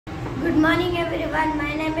Good morning everyone.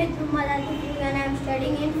 My name is Jumala and I am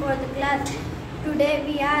studying in 4th class. Today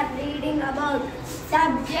we are reading about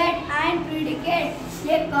subject and predicate.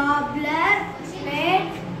 A cobbler made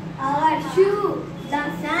our shoe. The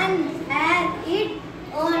sun has its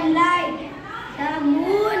own light. The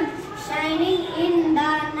moon shining in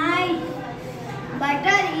the night.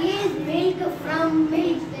 Butter is milk from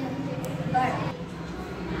milk.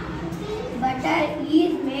 Butter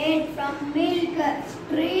is made from milk.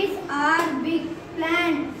 Trees are big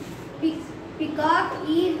plants. Peacock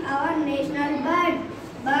is our national bird.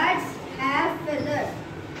 Birds have feathers.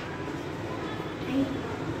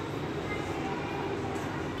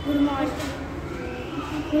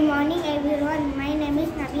 Good morning everyone. My name is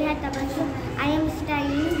Nabiha Tabassum. I am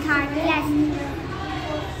studying 3rd class.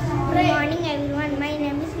 Good morning everyone. My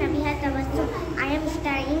name is Nabiha Tabassum. I am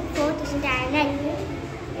studying 4th standard.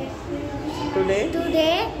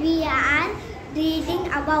 Today we are reading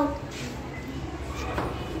about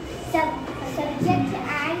subjects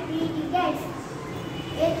and predicates.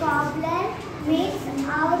 A cobbler makes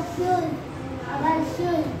our shoes.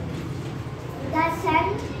 The sun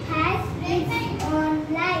has its own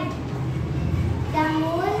light. The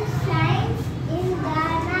moon